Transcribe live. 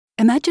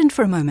Imagine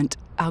for a moment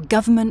our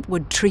government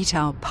would treat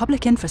our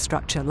public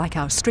infrastructure like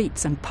our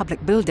streets and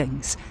public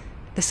buildings,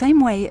 the same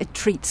way it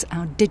treats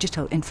our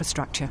digital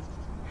infrastructure.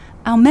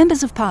 Our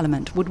members of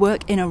Parliament would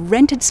work in a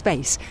rented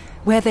space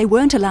where they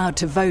weren't allowed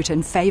to vote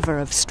in favour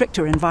of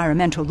stricter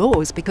environmental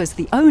laws because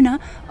the owner,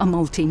 a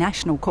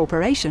multinational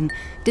corporation,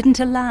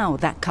 didn't allow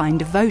that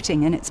kind of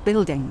voting in its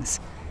buildings.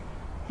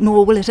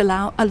 Nor will it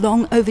allow a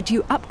long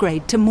overdue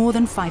upgrade to more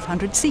than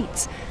 500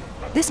 seats.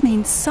 This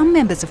means some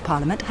members of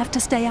Parliament have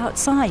to stay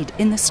outside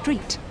in the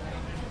street.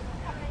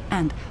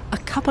 And a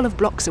couple of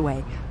blocks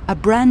away, a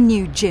brand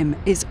new gym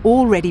is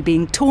already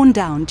being torn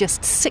down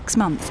just 6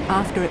 months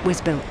after it was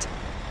built.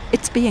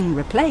 It's being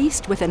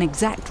replaced with an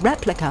exact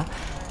replica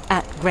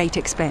at great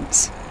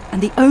expense.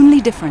 And the only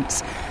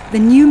difference, the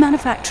new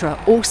manufacturer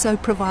also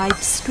provides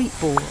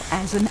streetball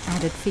as an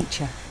added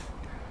feature.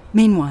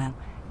 Meanwhile,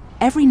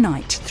 every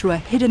night through a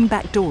hidden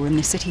back door in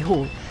the City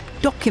Hall,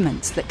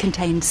 documents that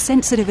contain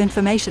sensitive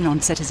information on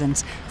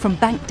citizens, from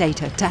bank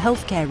data to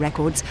healthcare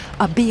records,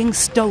 are being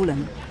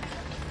stolen.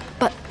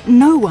 But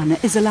no one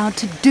is allowed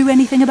to do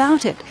anything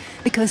about it,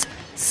 because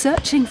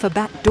searching for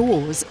back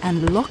doors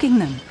and locking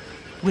them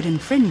would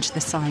infringe the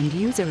signed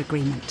user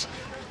agreement.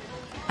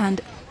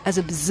 And as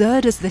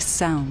absurd as this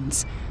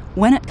sounds,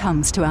 when it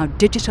comes to our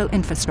digital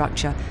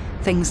infrastructure,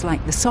 things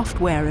like the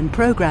software and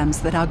programs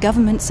that our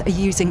governments are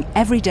using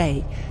every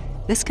day,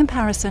 this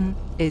comparison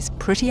is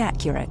pretty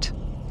accurate.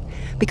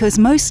 Because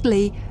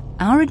mostly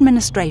our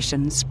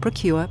administrations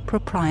procure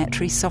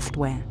proprietary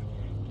software.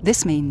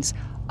 This means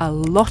a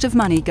lot of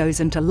money goes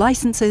into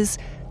licenses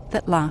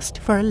that last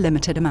for a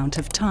limited amount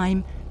of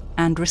time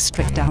and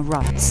restrict our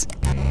rights.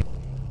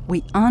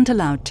 We aren't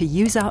allowed to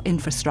use our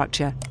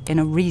infrastructure in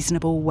a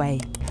reasonable way.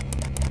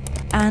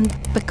 And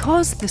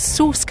because the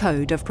source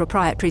code of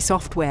proprietary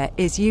software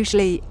is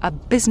usually a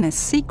business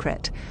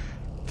secret,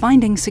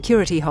 finding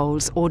security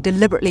holes or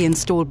deliberately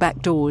installed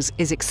backdoors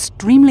is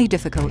extremely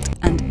difficult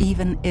and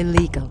even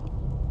illegal.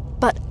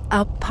 But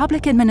our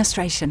public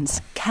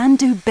administrations can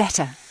do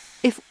better.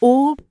 If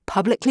all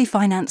publicly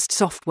financed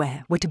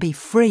software were to be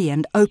free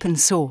and open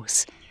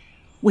source,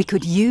 we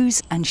could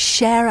use and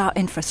share our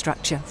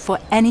infrastructure for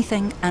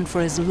anything and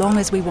for as long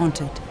as we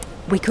wanted.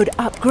 We could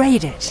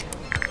upgrade it,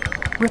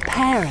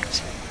 repair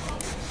it,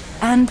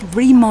 and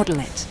remodel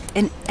it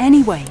in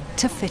any way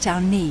to fit our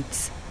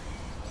needs.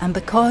 And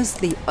because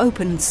the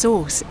open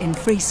source in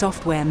free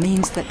software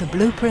means that the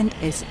blueprint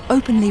is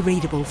openly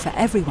readable for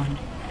everyone,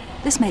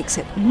 this makes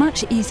it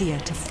much easier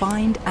to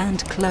find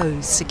and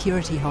close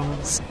security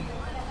holes.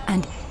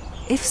 And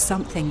if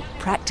something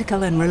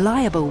practical and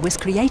reliable was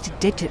created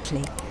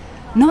digitally,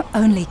 not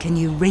only can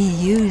you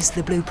reuse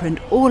the blueprint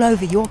all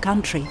over your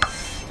country,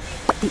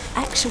 but the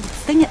actual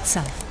thing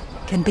itself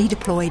can be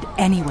deployed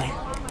anywhere,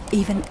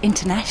 even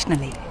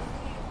internationally.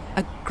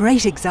 A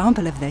great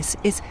example of this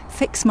is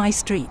Fix My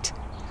Street.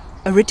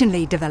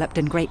 Originally developed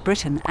in Great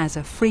Britain as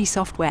a free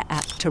software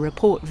app to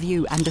report,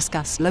 view and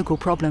discuss local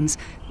problems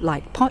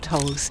like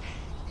potholes,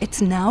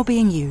 it's now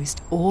being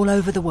used all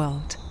over the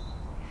world.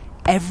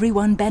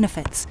 Everyone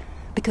benefits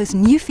because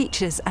new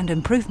features and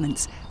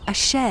improvements are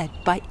shared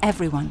by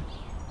everyone.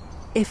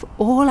 If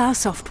all our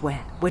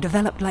software were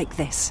developed like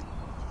this,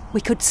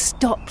 we could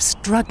stop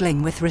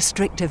struggling with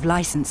restrictive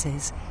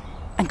licenses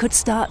and could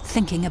start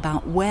thinking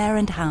about where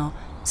and how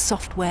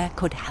software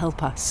could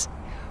help us.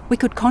 We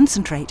could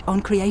concentrate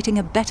on creating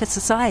a better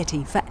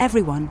society for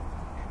everyone.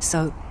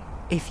 So,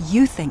 if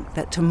you think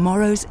that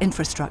tomorrow's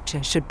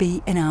infrastructure should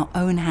be in our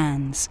own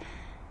hands,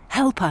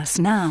 help us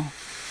now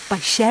by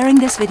sharing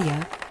this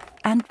video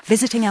and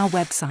visiting our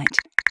website,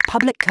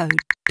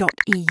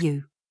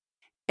 publiccode.eu.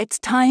 It's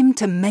time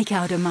to make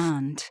our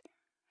demand.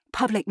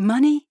 Public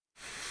money,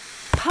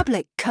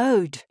 public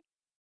code.